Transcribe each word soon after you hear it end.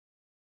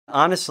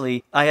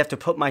Honestly, I have to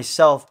put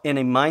myself in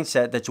a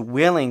mindset that's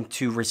willing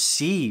to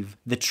receive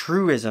the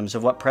truisms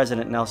of what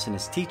President Nelson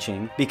is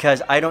teaching,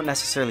 because I don't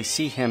necessarily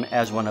see him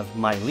as one of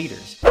my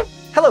leaders.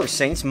 Hello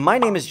Saints, my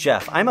name is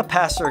Jeff. I'm a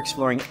pastor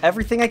exploring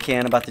everything I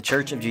can about the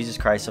Church of Jesus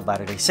Christ of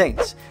Latter-day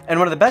Saints. And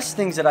one of the best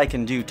things that I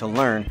can do to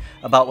learn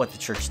about what the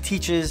church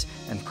teaches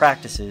and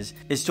practices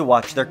is to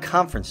watch their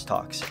conference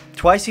talks.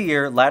 Twice a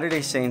year,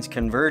 Latter-day Saints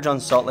converge on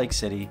Salt Lake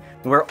City,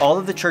 where all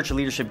of the church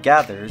leadership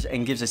gathers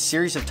and gives a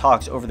series of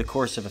talks over the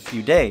course of a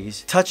few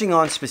days, touching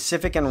on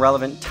specific and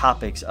relevant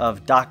topics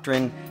of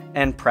doctrine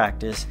and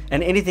practice,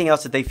 and anything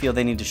else that they feel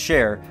they need to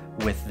share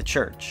with the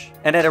church.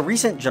 And at a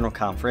recent general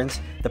conference,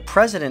 the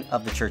president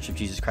of the Church of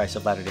Jesus Christ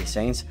of Latter-day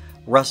Saints,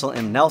 Russell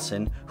M.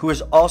 Nelson, who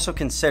is also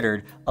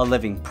considered a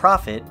living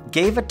prophet,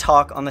 gave a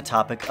talk on the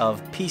topic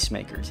of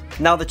peacemakers.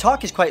 Now, the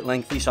talk is quite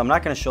lengthy, so I'm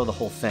not going to show the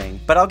whole thing,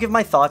 but I'll give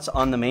my thoughts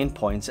on the main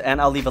points,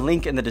 and I'll leave a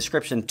link in the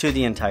description to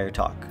the entire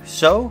talk.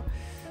 So,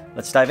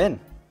 let's dive in.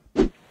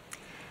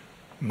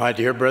 My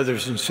dear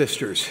brothers and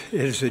sisters,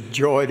 it is a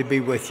joy to be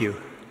with you.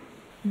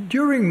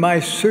 During my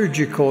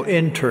surgical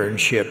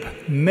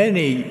internship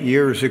many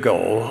years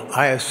ago,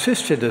 I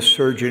assisted a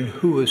surgeon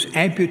who was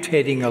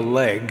amputating a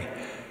leg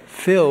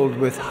filled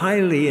with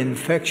highly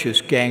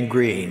infectious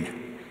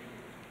gangrene.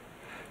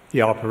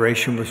 The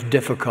operation was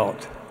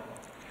difficult.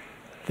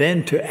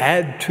 Then, to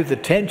add to the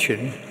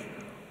tension,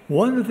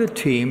 one of the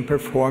team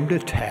performed a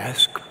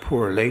task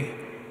poorly,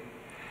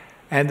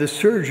 and the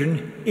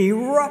surgeon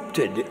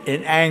erupted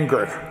in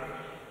anger.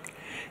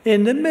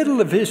 In the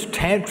middle of his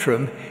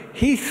tantrum,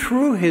 he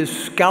threw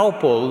his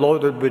scalpel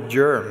loaded with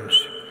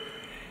germs.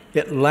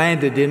 It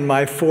landed in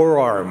my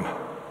forearm.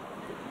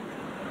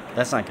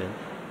 That's not good.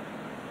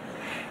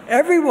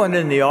 Everyone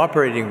in the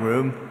operating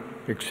room,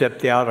 except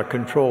the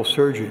out-of-control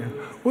surgeon,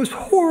 was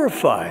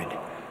horrified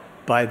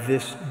by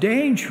this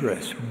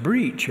dangerous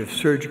breach of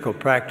surgical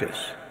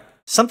practice.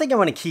 Something I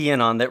want to key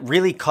in on that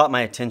really caught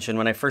my attention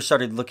when I first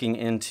started looking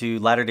into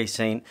Latter-day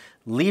Saint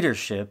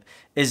leadership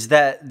is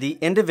that the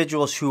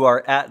individuals who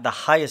are at the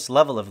highest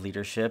level of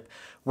leadership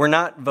were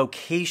not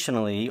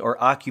vocationally or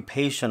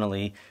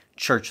occupationally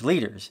church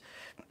leaders.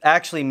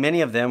 Actually, many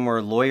of them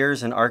were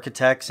lawyers and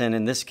architects, and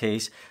in this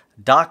case,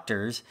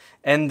 doctors,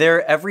 and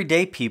they're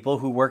everyday people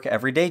who work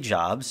everyday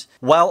jobs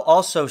while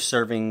also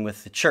serving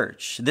with the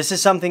church. This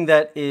is something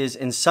that is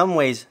in some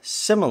ways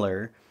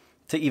similar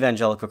to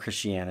evangelical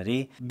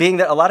Christianity, being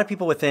that a lot of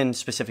people within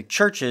specific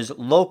churches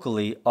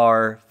locally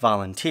are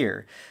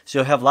volunteer. So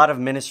you'll have a lot of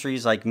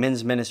ministries like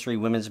men's ministry,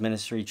 women's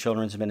ministry,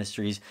 children's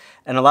ministries,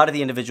 and a lot of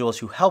the individuals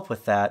who help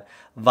with that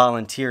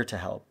volunteer to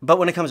help. But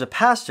when it comes to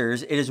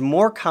pastors, it is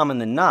more common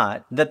than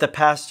not that the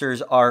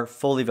pastors are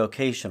fully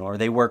vocational or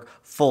they work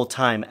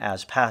full-time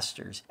as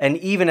pastors. And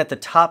even at the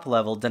top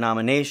level,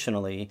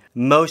 denominationally,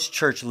 most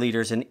church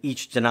leaders in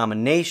each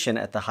denomination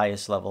at the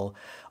highest level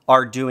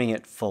are doing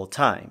it full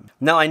time.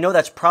 Now, I know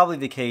that's probably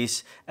the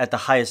case at the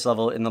highest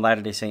level in the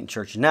Latter-day Saint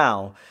Church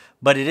now,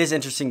 but it is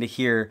interesting to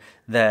hear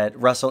that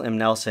Russell M.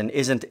 Nelson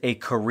isn't a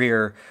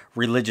career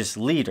religious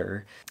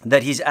leader,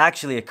 that he's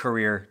actually a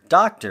career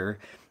doctor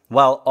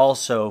while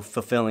also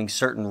fulfilling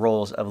certain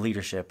roles of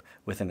leadership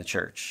within the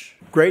church.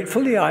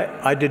 Gratefully,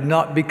 I did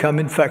not become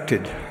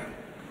infected,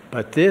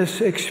 but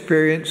this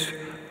experience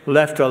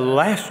left a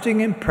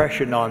lasting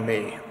impression on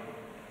me.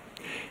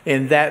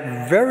 In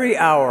that very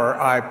hour,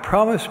 I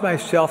promised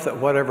myself that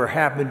whatever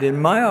happened in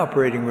my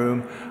operating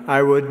room,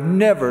 I would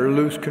never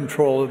lose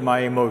control of my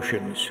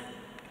emotions.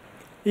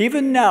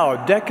 Even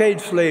now,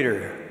 decades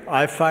later,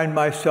 I find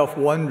myself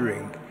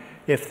wondering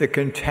if the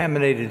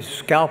contaminated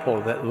scalpel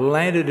that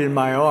landed in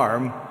my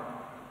arm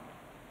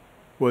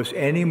was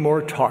any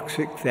more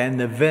toxic than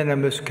the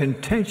venomous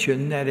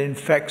contention that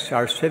infects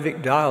our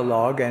civic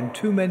dialogue and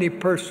too many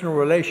personal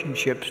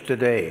relationships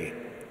today.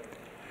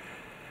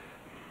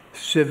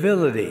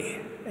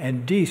 Civility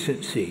and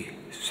decency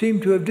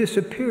seem to have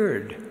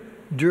disappeared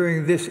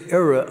during this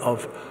era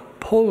of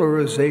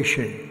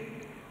polarization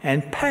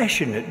and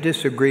passionate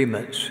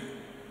disagreements.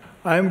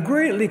 I am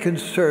greatly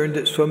concerned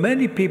that so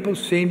many people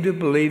seem to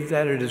believe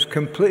that it is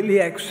completely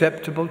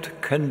acceptable to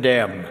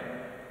condemn,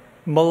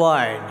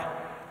 malign,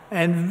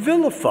 and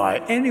vilify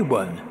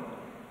anyone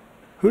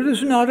who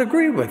does not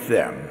agree with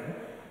them.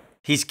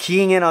 He's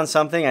keying in on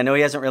something. I know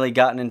he hasn't really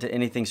gotten into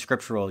anything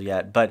scriptural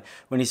yet, but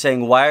when he's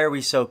saying, why are we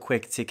so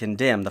quick to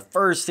condemn? The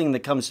first thing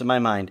that comes to my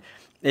mind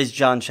is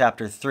John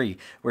chapter 3,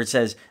 where it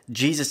says,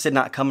 Jesus did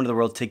not come into the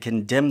world to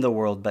condemn the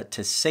world, but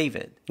to save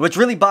it. Which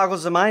really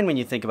boggles the mind when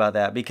you think about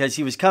that, because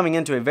he was coming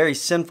into a very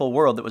sinful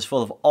world that was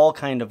full of all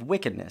kind of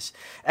wickedness.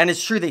 And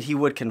it's true that he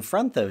would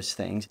confront those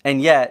things,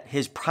 and yet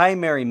his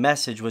primary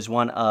message was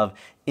one of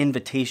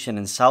invitation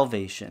and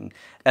salvation,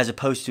 as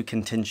opposed to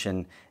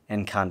contention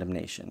and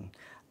condemnation.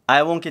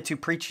 I won't get too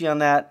preachy on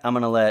that. I'm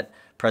going to let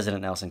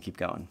President Nelson keep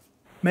going.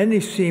 Many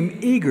seem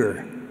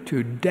eager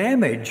to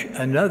damage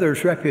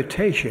another's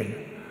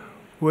reputation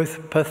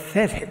with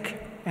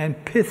pathetic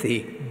and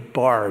pithy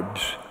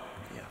barbs.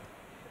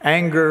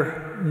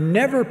 Anger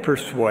never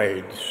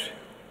persuades.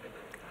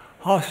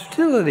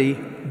 Hostility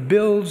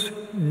builds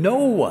no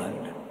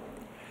one.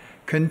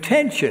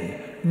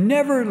 Contention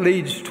never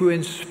leads to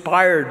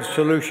inspired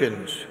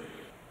solutions.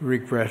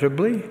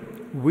 Regrettably,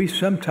 we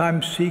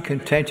sometimes see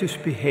contentious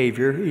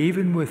behavior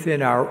even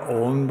within our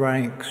own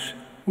ranks.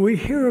 We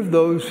hear of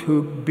those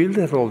who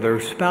belittle their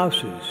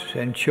spouses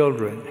and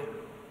children,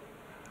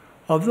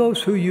 of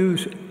those who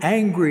use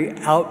angry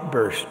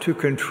outbursts to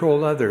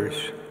control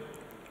others,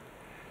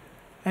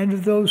 and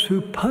of those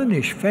who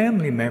punish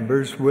family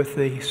members with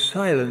a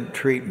silent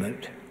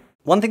treatment.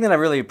 One thing that I'm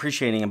really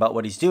appreciating about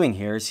what he's doing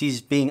here is he's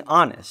being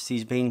honest.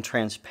 He's being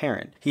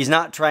transparent. He's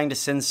not trying to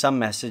send some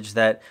message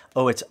that,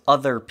 oh, it's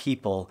other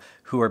people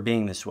who are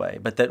being this way,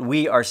 but that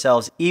we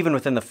ourselves, even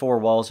within the four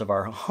walls of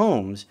our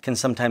homes, can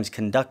sometimes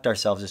conduct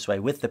ourselves this way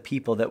with the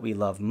people that we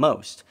love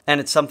most. And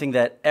it's something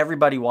that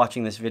everybody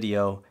watching this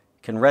video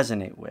can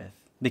resonate with.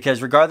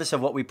 Because regardless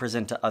of what we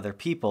present to other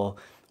people,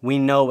 we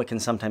know what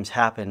can sometimes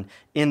happen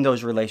in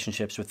those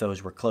relationships with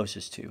those we're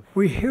closest to.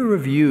 We hear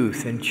of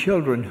youth and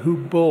children who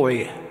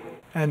bully,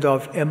 and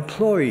of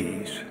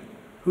employees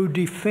who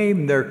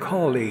defame their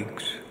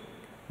colleagues.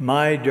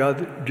 My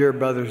dear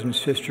brothers and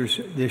sisters,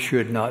 this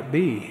should not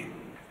be.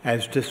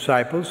 As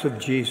disciples of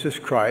Jesus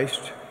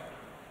Christ,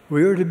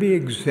 we are to be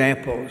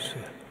examples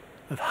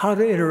of how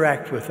to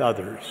interact with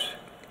others,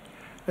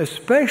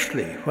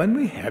 especially when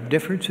we have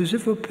differences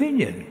of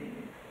opinion.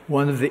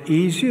 One of the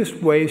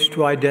easiest ways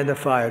to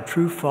identify a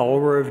true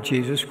follower of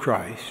Jesus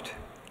Christ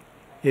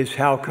is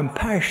how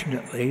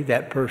compassionately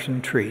that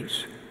person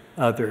treats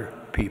other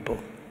people.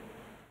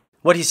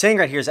 What he's saying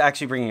right here is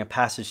actually bringing a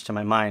passage to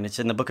my mind. It's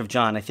in the book of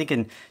John, I think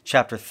in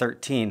chapter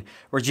 13,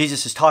 where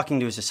Jesus is talking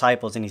to his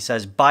disciples and he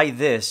says, "By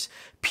this,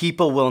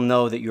 people will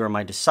know that you are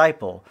my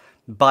disciple,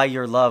 by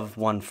your love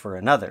one for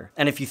another."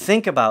 And if you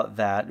think about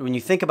that, when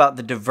you think about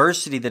the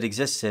diversity that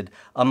existed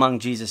among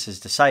Jesus'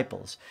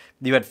 disciples,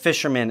 you had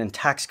fishermen and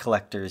tax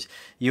collectors,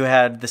 you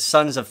had the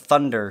sons of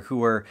thunder who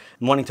were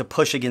wanting to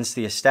push against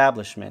the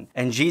establishment.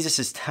 And Jesus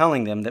is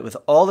telling them that with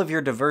all of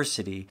your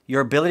diversity,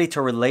 your ability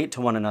to relate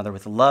to one another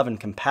with love and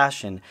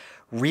compassion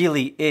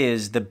really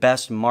is the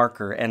best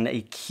marker and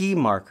a key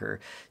marker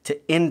to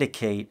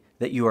indicate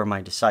that you are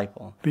my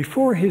disciple.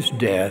 Before his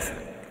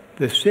death,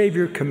 the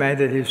Savior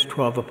commanded his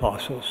 12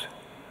 apostles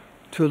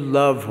to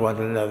love one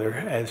another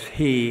as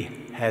he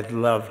had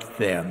loved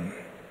them.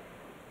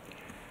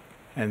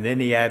 And then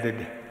he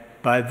added,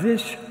 "By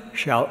this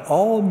shall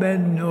all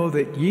men know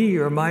that ye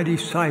are my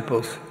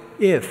disciples,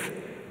 if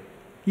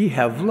ye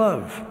have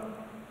love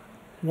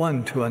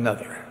one to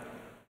another."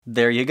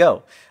 There you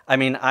go. I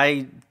mean,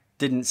 I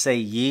didn't say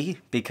ye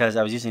because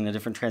I was using a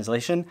different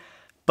translation,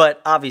 but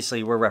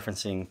obviously we're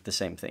referencing the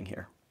same thing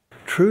here.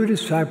 True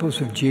disciples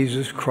of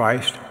Jesus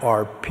Christ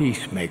are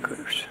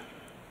peacemakers.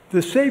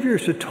 The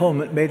Savior's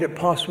atonement made it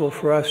possible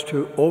for us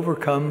to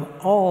overcome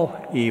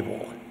all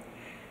evil,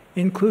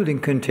 including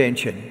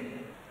contention.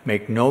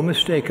 Make no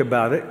mistake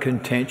about it,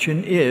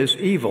 contention is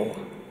evil.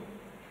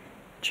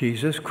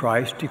 Jesus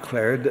Christ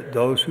declared that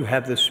those who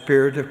have the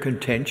spirit of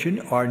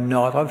contention are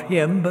not of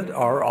him, but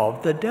are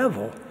of the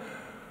devil,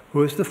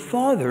 who is the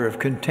father of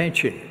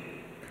contention.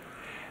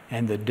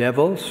 And the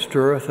devil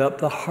stirreth up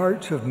the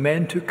hearts of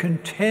men to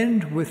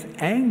contend with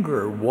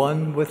anger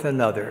one with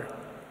another.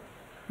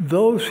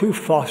 Those who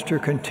foster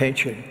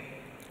contention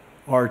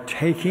are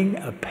taking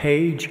a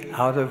page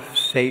out of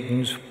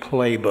Satan's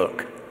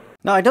playbook.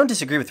 Now, I don't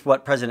disagree with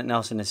what President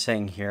Nelson is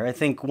saying here. I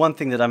think one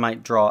thing that I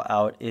might draw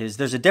out is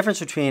there's a difference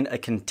between a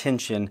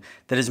contention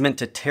that is meant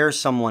to tear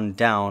someone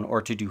down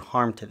or to do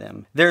harm to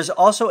them. There's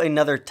also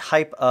another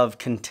type of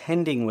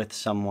contending with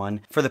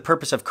someone for the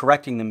purpose of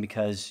correcting them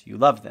because you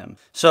love them.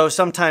 So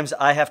sometimes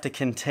I have to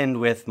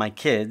contend with my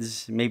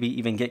kids, maybe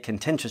even get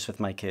contentious with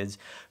my kids,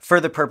 for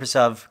the purpose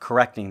of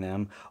correcting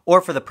them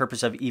or for the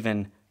purpose of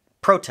even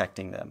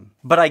protecting them.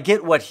 But I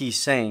get what he's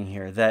saying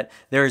here, that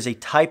there is a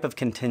type of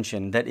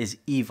contention that is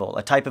evil,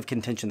 a type of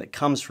contention that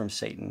comes from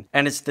Satan.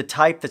 And it's the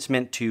type that's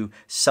meant to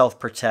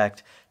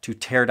self-protect, to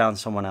tear down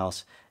someone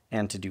else,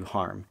 and to do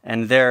harm.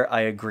 And there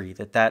I agree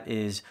that that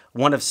is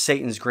one of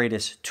Satan's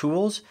greatest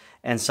tools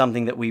and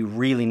something that we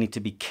really need to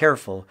be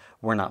careful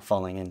we're not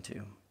falling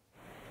into.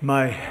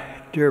 My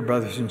dear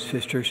brothers and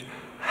sisters,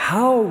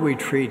 how we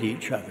treat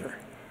each other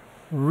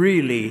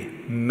really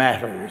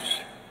matters.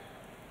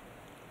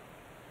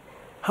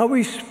 How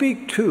we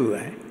speak to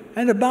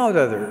and about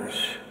others,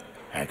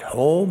 at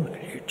home,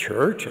 at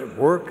church, at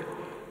work,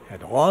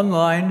 and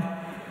online,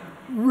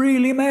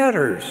 really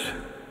matters.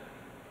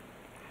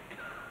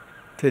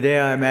 Today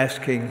I'm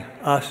asking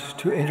us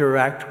to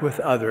interact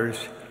with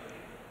others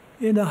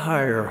in a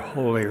higher,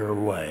 holier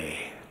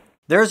way.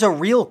 There's a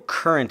real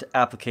current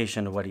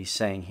application to what he's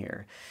saying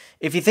here.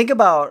 If you think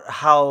about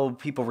how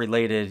people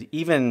related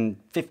even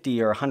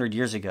 50 or 100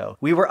 years ago,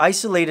 we were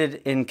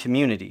isolated in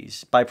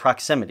communities by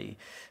proximity.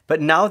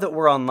 But now that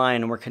we're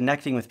online and we're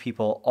connecting with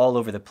people all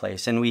over the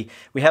place, and we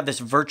have this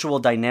virtual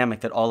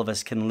dynamic that all of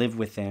us can live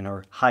within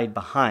or hide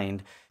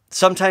behind,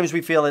 sometimes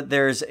we feel that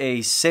there's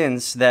a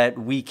sense that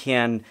we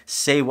can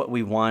say what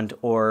we want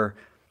or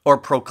or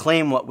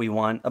proclaim what we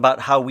want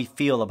about how we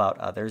feel about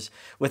others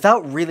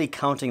without really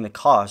counting the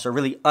cost or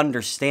really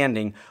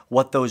understanding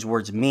what those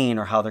words mean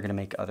or how they're going to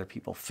make other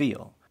people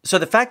feel. So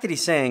the fact that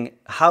he's saying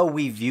how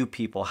we view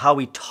people, how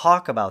we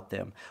talk about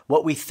them,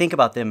 what we think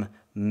about them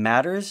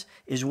matters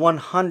is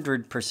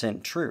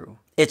 100% true.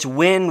 It's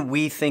when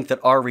we think that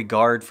our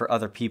regard for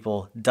other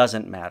people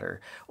doesn't matter,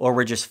 or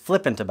we're just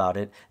flippant about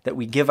it, that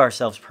we give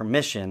ourselves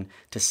permission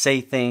to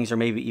say things or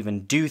maybe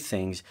even do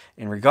things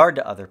in regard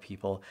to other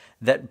people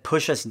that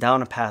push us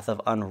down a path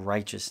of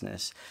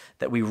unrighteousness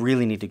that we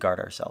really need to guard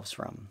ourselves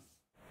from.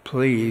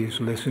 Please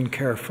listen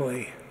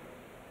carefully.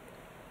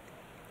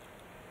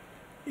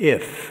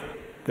 If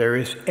there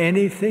is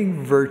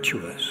anything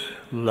virtuous,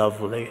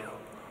 lovely,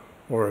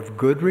 or of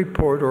good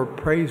report or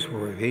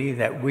praiseworthy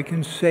that we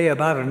can say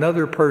about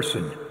another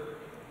person,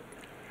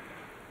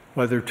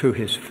 whether to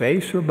his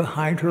face or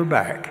behind her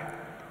back,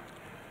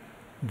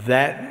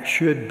 that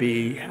should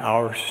be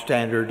our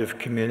standard of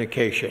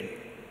communication.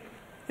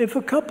 If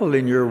a couple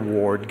in your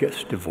ward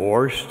gets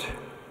divorced,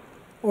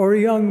 or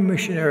a young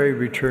missionary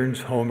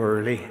returns home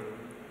early,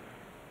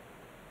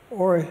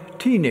 or a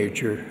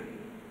teenager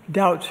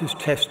doubts his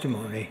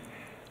testimony,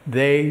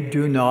 they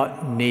do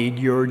not need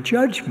your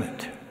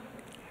judgment.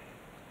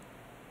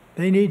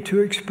 They need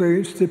to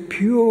experience the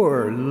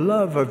pure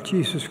love of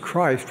Jesus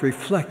Christ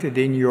reflected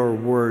in your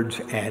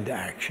words and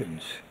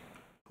actions.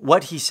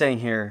 What he's saying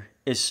here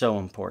is so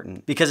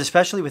important because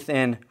especially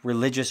within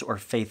religious or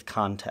faith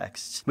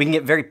contexts, we can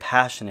get very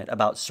passionate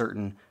about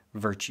certain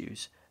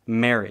virtues.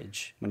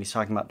 Marriage, when he's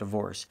talking about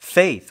divorce.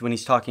 Faith, when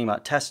he's talking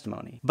about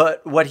testimony.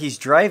 But what he's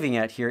driving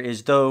at here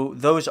is though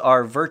those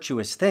are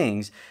virtuous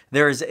things,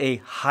 there is a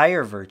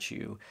higher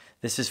virtue.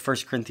 This is 1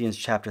 Corinthians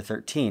chapter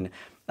 13.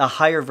 A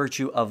higher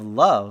virtue of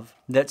love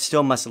that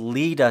still must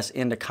lead us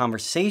into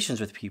conversations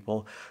with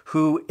people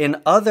who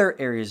in other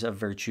areas of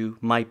virtue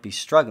might be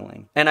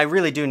struggling. And I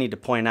really do need to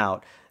point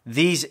out,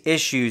 these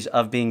issues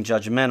of being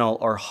judgmental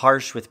or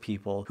harsh with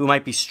people who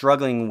might be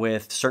struggling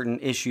with certain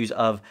issues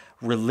of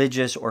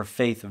religious or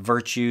faith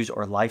virtues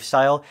or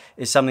lifestyle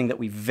is something that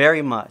we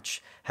very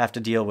much have to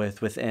deal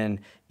with within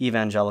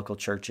evangelical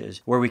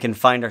churches, where we can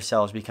find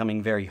ourselves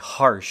becoming very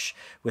harsh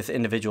with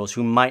individuals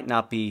who might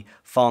not be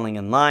falling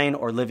in line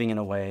or living in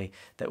a way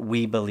that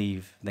we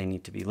believe they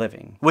need to be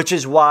living. Which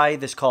is why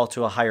this call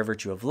to a higher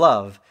virtue of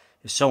love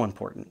is so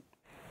important.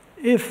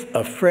 If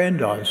a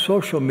friend on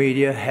social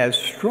media has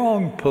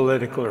strong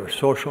political or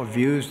social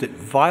views that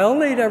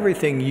violate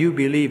everything you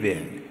believe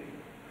in,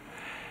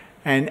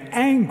 an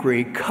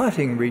angry,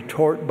 cutting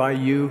retort by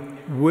you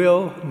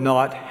will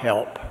not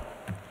help.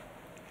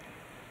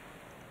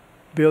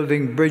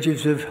 Building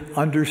bridges of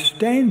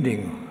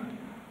understanding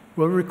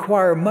will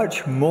require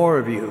much more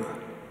of you.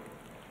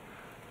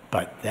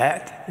 But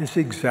that is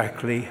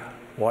exactly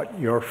what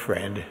your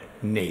friend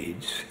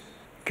needs.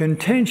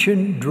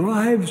 Contention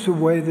drives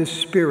away the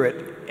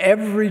Spirit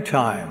every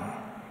time.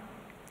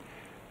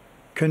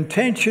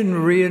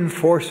 Contention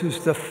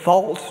reinforces the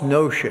false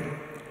notion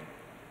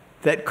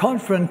that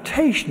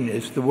confrontation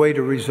is the way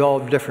to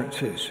resolve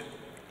differences.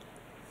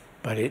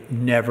 But it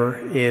never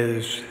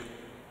is.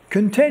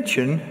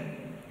 Contention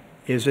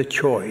is a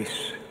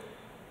choice.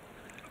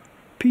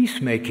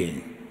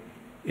 Peacemaking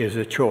is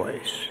a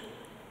choice.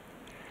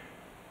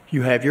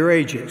 You have your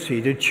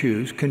agency to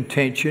choose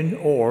contention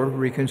or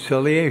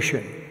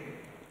reconciliation.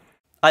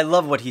 I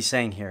love what he's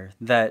saying here,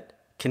 that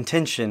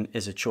contention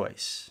is a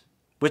choice,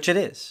 which it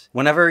is.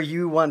 Whenever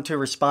you want to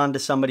respond to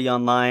somebody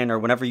online, or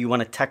whenever you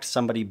want to text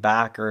somebody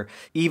back, or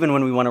even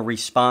when we want to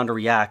respond or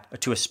react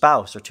to a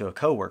spouse or to a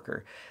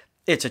coworker,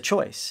 it's a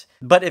choice.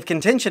 But if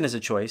contention is a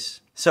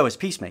choice, so is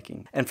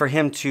peacemaking. And for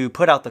him to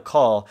put out the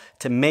call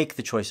to make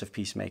the choice of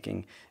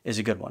peacemaking is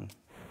a good one.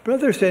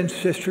 Brothers and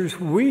sisters,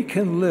 we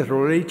can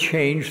literally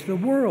change the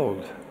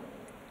world.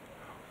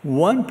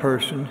 One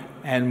person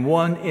and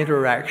one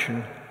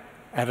interaction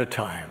at a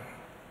time.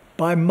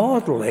 By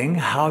modeling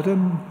how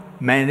to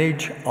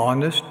manage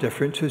honest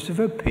differences of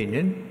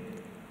opinion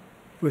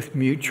with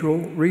mutual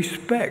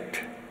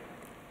respect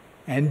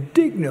and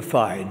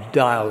dignified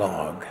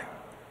dialogue.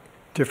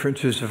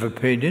 Differences of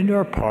opinion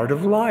are part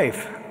of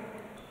life.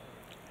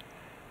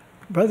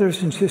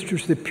 Brothers and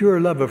sisters, the pure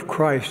love of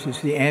Christ is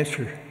the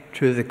answer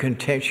to the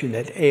contention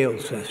that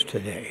ails us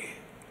today.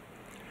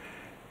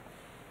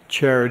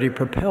 Charity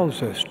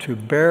propels us to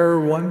bear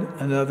one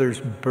another's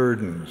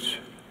burdens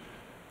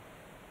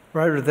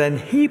rather than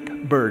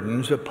heap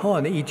burdens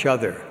upon each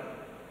other.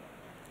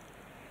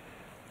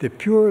 The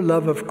pure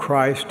love of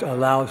Christ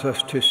allows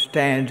us to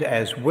stand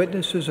as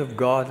witnesses of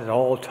God at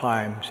all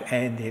times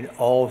and in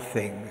all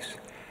things,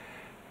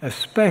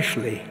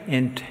 especially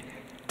in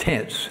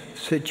tense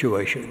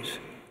situations.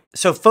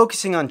 So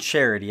focusing on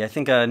charity, I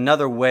think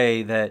another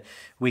way that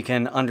we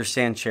can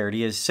understand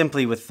charity is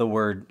simply with the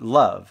word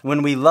love.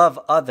 When we love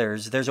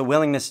others, there's a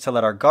willingness to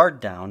let our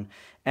guard down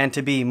and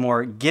to be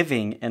more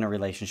giving in a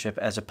relationship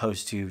as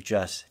opposed to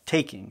just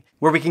taking,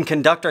 where we can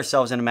conduct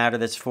ourselves in a manner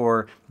that's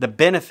for the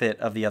benefit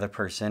of the other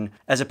person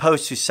as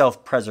opposed to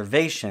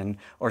self-preservation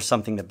or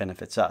something that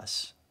benefits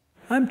us.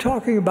 I'm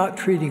talking about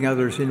treating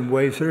others in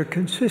ways that are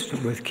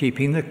consistent with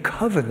keeping the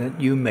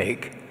covenant you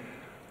make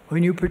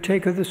when you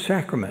partake of the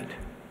sacrament.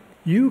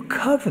 You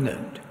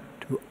covenant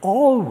to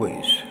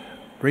always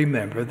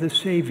remember the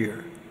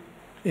Savior.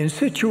 In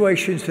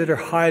situations that are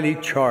highly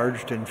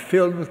charged and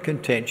filled with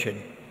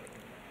contention,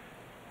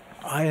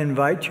 I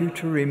invite you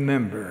to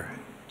remember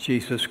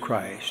Jesus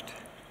Christ.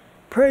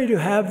 Pray to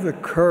have the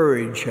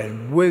courage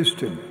and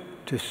wisdom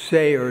to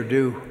say or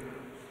do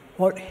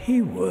what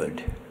He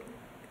would.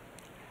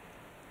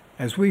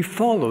 As we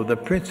follow the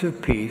Prince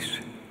of Peace,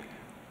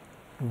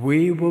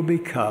 we will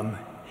become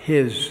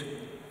His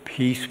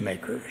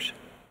peacemakers.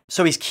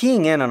 So he's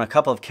keying in on a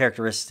couple of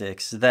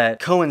characteristics that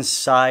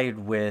coincide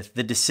with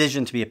the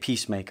decision to be a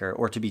peacemaker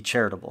or to be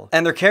charitable.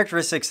 And they're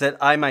characteristics that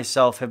I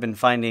myself have been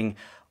finding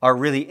are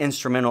really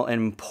instrumental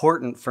and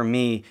important for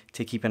me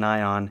to keep an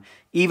eye on,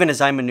 even as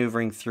I'm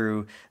maneuvering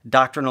through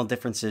doctrinal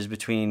differences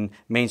between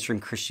mainstream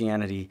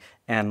Christianity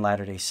and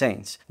Latter-day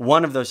Saints.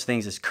 One of those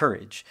things is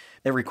courage.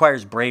 It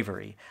requires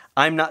bravery.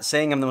 I'm not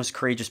saying I'm the most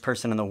courageous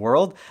person in the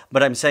world,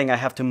 but I'm saying I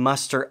have to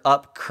muster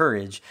up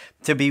courage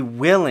to be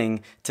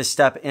willing to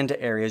step into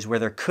areas where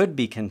there could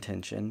be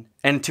contention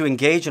and to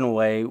engage in a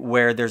way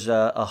where there's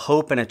a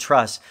hope and a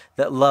trust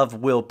that love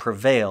will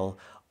prevail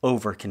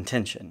over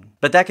contention.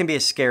 But that can be a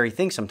scary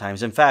thing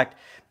sometimes. In fact,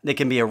 it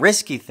can be a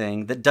risky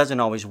thing that doesn't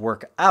always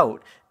work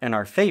out in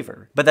our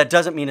favor. But that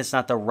doesn't mean it's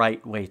not the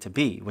right way to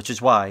be, which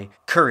is why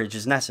courage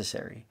is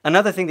necessary.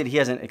 Another thing that he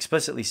hasn't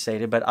explicitly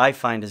stated, but I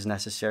find is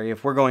necessary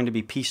if we're going to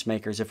be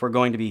peacemakers, if we're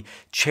going to be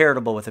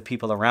charitable with the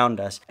people around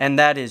us, and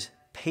that is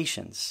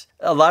patience.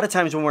 A lot of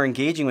times when we're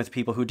engaging with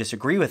people who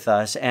disagree with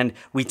us and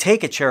we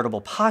take a charitable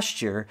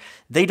posture,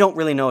 they don't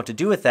really know what to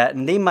do with that,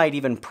 and they might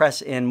even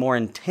press in more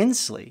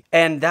intensely.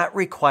 And that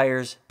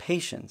requires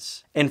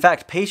patience. In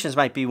fact, patience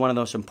might be one of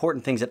the most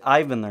important things that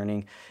I've been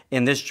learning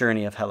in this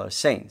journey of Hello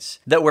Saints.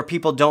 That where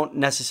people don't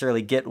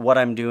necessarily get what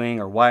I'm doing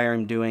or why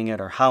I'm doing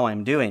it or how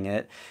I'm doing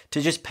it,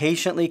 to just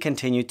patiently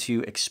continue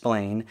to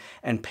explain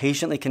and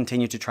patiently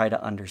continue to try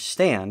to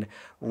understand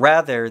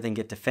rather than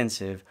get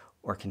defensive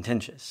or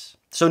contentious.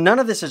 So none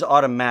of this is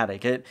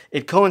automatic.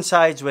 It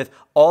coincides with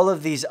all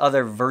of these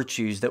other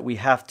virtues that we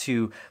have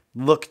to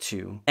look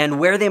to. And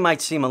where they might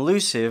seem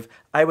elusive,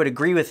 I would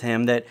agree with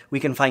him that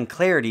we can find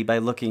clarity by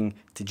looking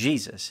to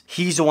Jesus.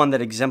 He's the one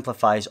that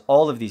exemplifies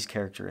all of these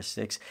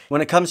characteristics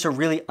when it comes to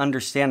really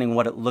understanding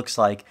what it looks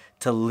like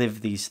to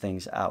live these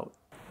things out.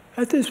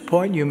 At this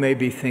point, you may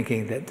be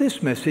thinking that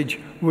this message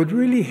would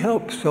really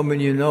help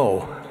someone you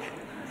know.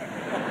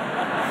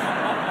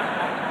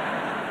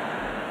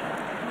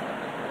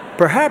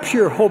 Perhaps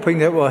you're hoping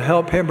that will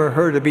help him or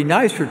her to be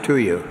nicer to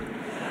you.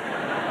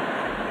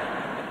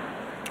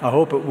 I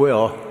hope it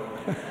will.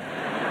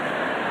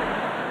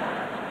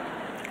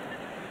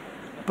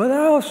 But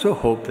I also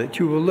hope that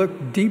you will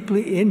look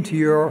deeply into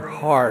your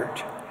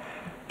heart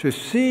to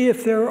see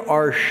if there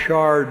are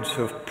shards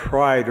of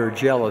pride or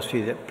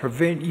jealousy that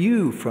prevent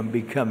you from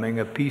becoming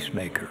a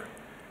peacemaker.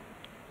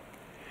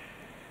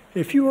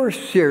 If you are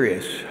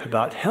serious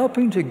about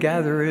helping to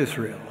gather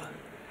Israel,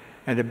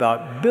 and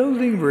about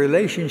building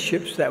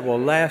relationships that will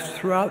last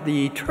throughout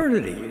the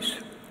eternities,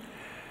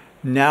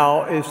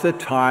 now is the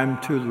time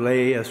to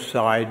lay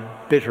aside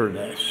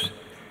bitterness.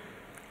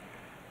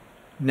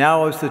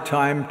 Now is the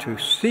time to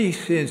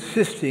cease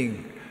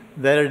insisting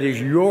that it is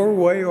your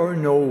way or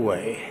no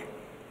way.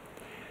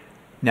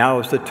 Now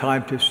is the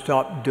time to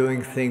stop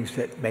doing things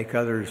that make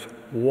others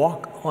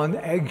walk on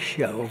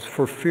eggshells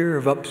for fear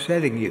of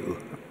upsetting you.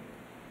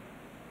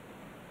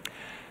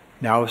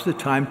 Now is the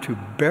time to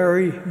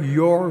bury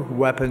your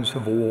weapons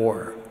of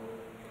war.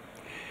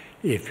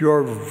 If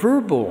your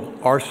verbal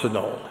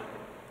arsenal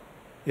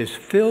is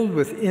filled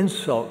with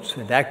insults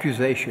and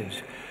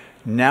accusations,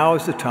 now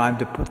is the time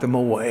to put them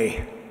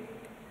away.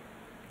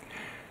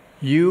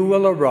 You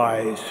will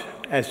arise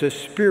as a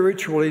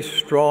spiritually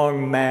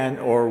strong man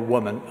or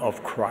woman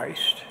of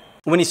Christ.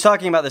 When he's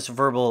talking about this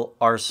verbal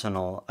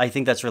arsenal, I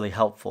think that's really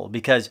helpful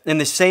because in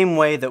the same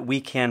way that we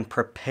can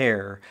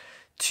prepare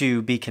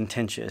to be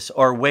contentious,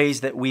 or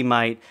ways that we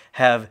might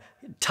have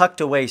tucked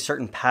away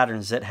certain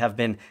patterns that have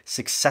been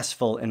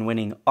successful in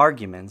winning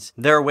arguments,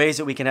 there are ways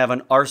that we can have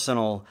an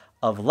arsenal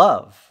of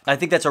love. I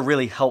think that's a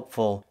really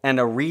helpful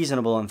and a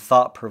reasonable and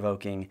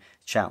thought-provoking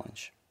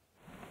challenge.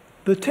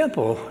 The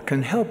temple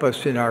can help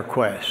us in our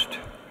quest.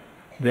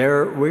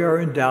 There we are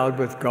endowed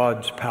with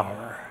God's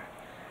power,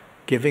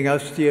 giving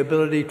us the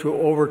ability to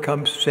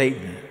overcome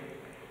Satan,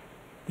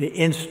 the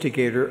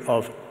instigator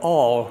of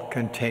all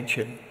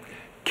contention.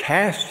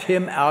 Cast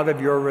him out of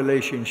your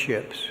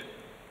relationships.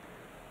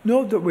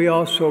 Note that we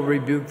also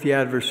rebuke the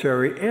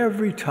adversary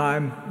every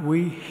time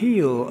we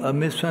heal a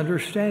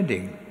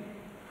misunderstanding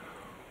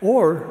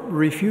or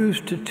refuse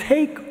to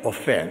take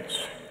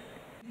offense.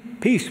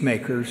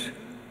 Peacemakers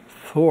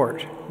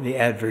thwart the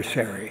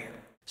adversary.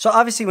 So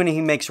obviously when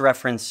he makes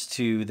reference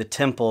to the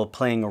temple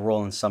playing a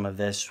role in some of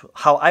this,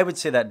 how I would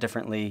say that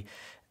differently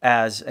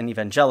as an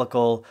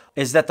evangelical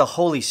is that the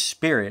Holy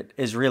Spirit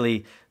is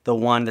really the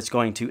one that's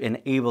going to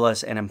enable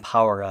us and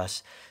empower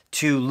us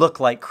to look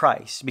like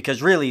Christ,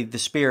 because really the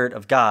Spirit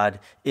of God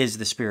is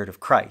the Spirit of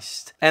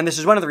Christ. And this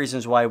is one of the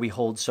reasons why we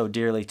hold so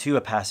dearly to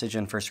a passage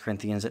in 1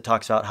 Corinthians that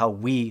talks about how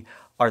we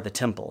are the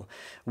temple.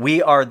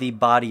 We are the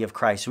body of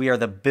Christ. We are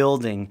the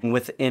building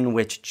within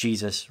which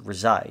Jesus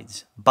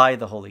resides by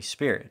the Holy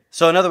Spirit.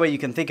 So another way you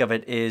can think of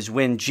it is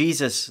when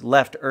Jesus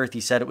left earth,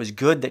 he said it was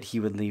good that he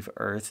would leave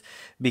earth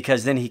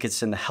because then he could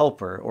send the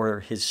helper,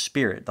 or his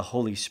Spirit, the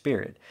Holy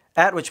Spirit.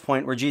 At which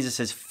point, where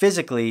Jesus is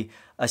physically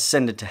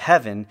ascended to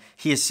heaven,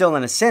 he is still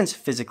in a sense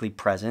physically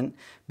present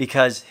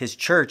because his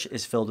church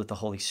is filled with the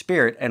Holy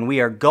Spirit, and we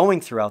are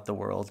going throughout the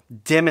world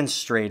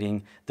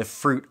demonstrating the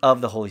fruit of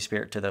the Holy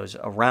Spirit to those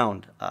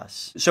around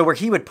us. So where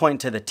he would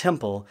point to the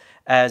temple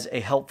as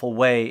a helpful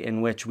way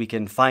in which we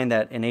can find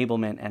that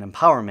enablement and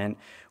empowerment,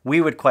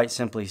 we would quite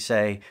simply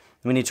say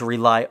we need to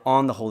rely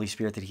on the Holy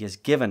Spirit that he has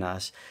given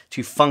us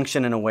to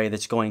function in a way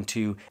that's going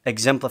to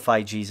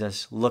exemplify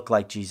Jesus, look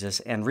like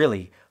Jesus, and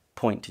really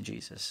point to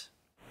Jesus.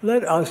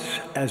 Let us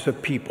as a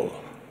people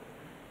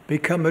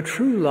become a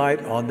true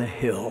light on the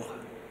hill,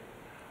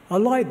 a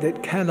light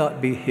that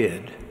cannot be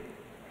hid.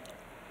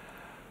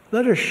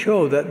 Let us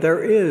show that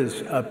there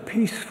is a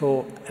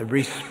peaceful and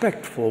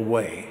respectful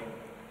way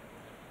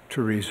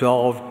to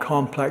resolve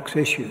complex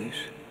issues,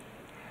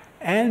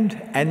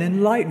 and an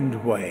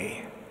enlightened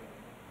way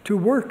to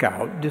work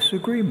out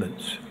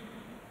disagreements.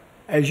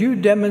 As you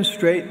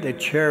demonstrate the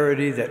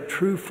charity that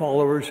true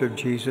followers of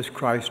Jesus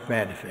Christ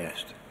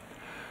manifest,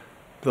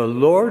 the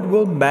Lord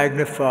will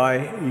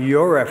magnify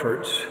your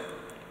efforts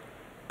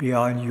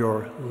beyond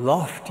your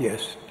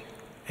loftiest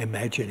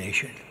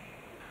imagination.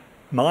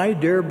 My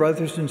dear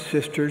brothers and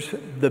sisters,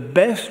 the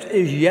best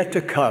is yet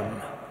to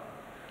come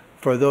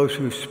for those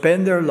who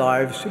spend their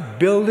lives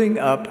building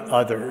up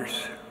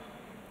others.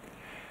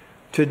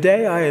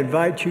 Today, I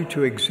invite you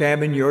to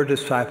examine your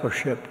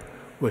discipleship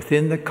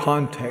within the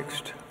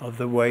context of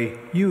the way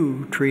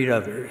you treat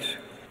others.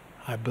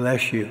 I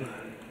bless you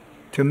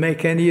to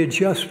make any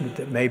adjustment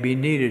that may be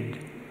needed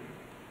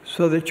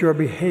so that your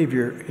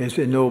behavior is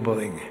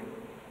ennobling,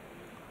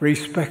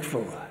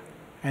 respectful,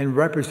 and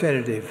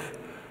representative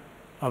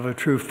of a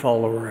true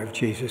follower of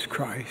Jesus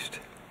Christ.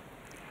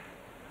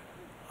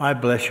 I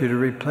bless you to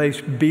replace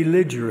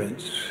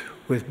belligerence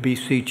with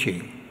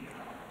beseeching,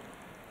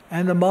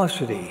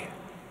 animosity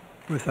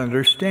with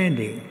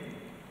understanding,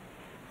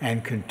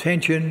 and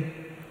contention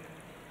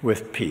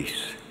with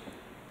peace.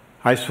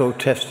 I so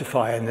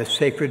testify in the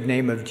sacred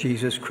name of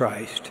Jesus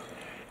Christ.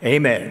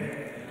 Amen.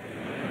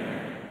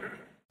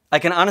 I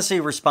can honestly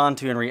respond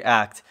to and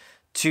react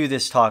to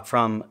this talk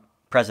from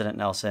President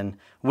Nelson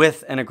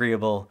with an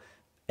agreeable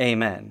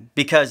amen,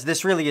 because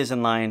this really is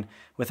in line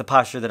with the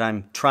posture that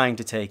I'm trying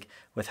to take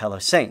with Hello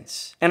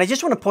Saints. And I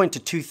just want to point to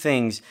two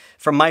things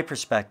from my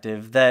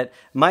perspective that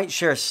might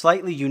share a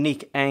slightly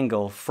unique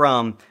angle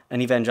from an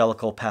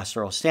evangelical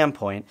pastoral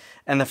standpoint.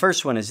 And the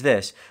first one is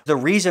this: the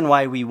reason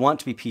why we want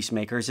to be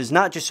peacemakers is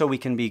not just so we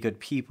can be good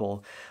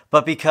people,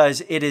 but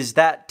because it is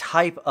that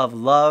type of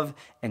love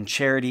and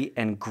charity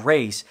and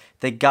grace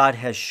that God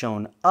has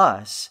shown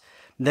us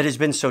that has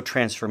been so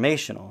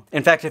transformational.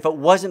 In fact, if it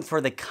wasn't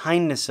for the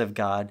kindness of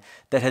God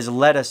that has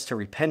led us to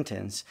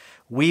repentance,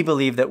 we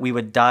believe that we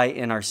would die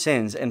in our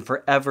sins and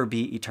forever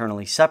be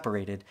eternally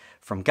separated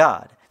from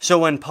God. So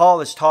when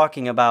Paul is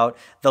talking about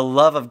the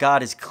love of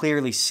God is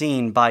clearly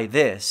seen by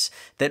this,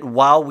 that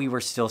while we were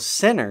still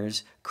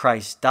sinners,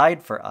 Christ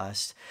died for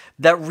us,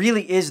 that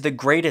really is the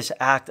greatest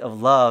act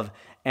of love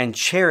and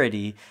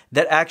charity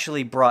that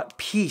actually brought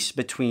peace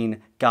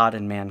between God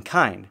and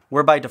mankind.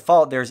 Where by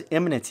default there's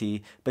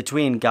enmity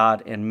between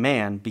God and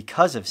man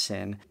because of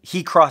sin,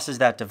 he crosses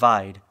that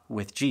divide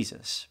with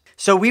Jesus.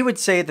 So we would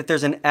say that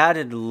there's an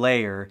added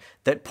layer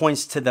that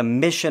points to the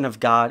mission of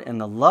God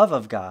and the love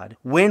of God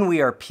when we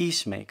are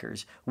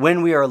peacemakers,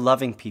 when we are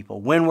loving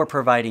people, when we're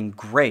providing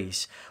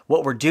grace.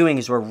 What we're doing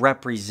is we're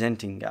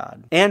representing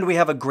God. And we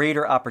have a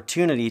greater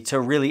opportunity to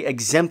really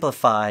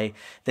exemplify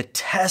the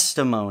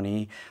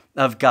testimony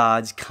of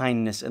God's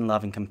kindness and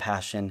love and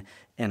compassion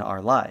in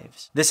our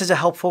lives. This is a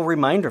helpful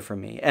reminder for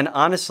me. And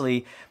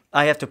honestly,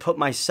 I have to put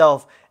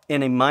myself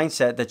in a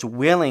mindset that's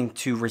willing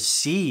to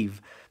receive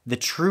the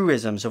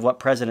truisms of what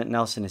President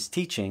Nelson is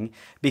teaching,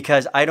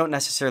 because I don't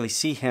necessarily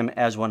see him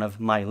as one of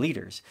my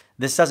leaders.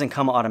 This doesn't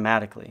come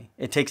automatically.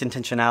 It takes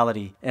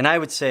intentionality. And I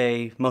would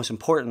say, most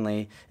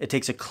importantly, it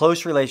takes a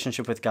close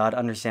relationship with God,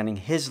 understanding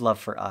his love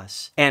for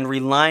us, and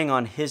relying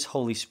on his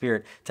Holy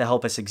Spirit to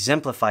help us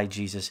exemplify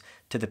Jesus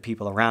to the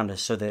people around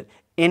us, so that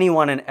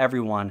anyone and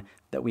everyone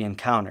that we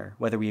encounter,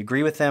 whether we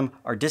agree with them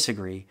or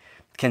disagree,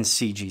 can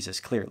see Jesus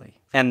clearly.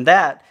 And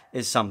that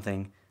is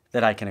something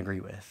that I can agree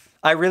with.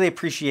 I really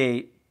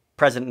appreciate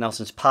President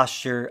Nelson's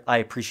posture. I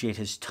appreciate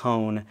his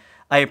tone.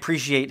 I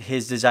appreciate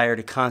his desire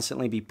to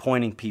constantly be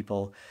pointing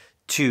people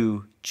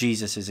to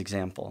Jesus'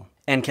 example.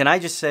 And can I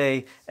just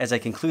say, as I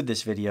conclude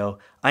this video,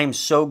 I am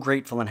so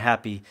grateful and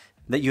happy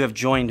that you have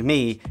joined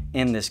me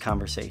in this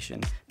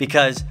conversation,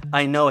 because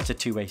I know it's a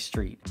two-way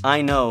street.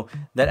 I know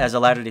that as a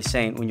Latter-day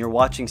Saint, when you're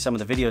watching some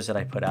of the videos that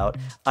I put out,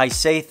 I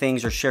say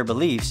things or share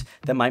beliefs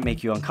that might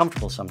make you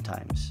uncomfortable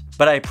sometimes.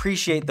 But I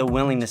appreciate the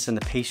willingness and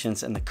the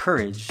patience and the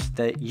courage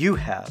that you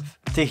have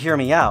to hear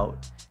me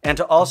out and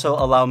to also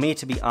allow me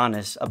to be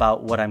honest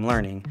about what I'm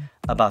learning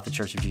about the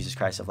Church of Jesus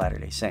Christ of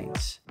Latter-day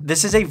Saints.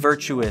 This is a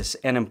virtuous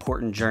and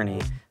important journey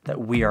that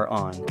we are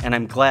on, and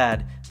I'm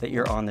glad that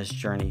you're on this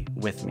journey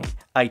with me.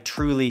 I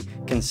truly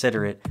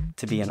consider it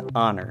to be an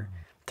honor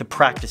to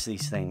practice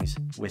these things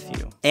with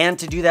you, and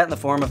to do that in the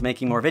form of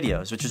making more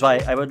videos, which is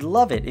why I would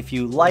love it if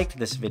you liked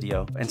this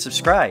video and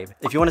subscribe.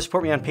 If you want to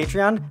support me on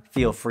Patreon,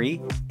 feel free.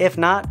 If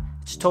not,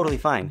 it's totally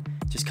fine.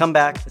 Just come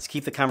back, let's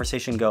keep the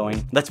conversation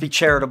going. Let's be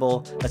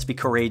charitable, let's be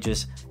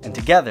courageous, and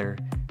together,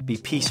 be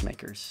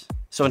peacemakers.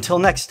 So until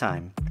next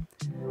time,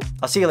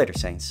 I'll see you later,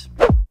 Saints.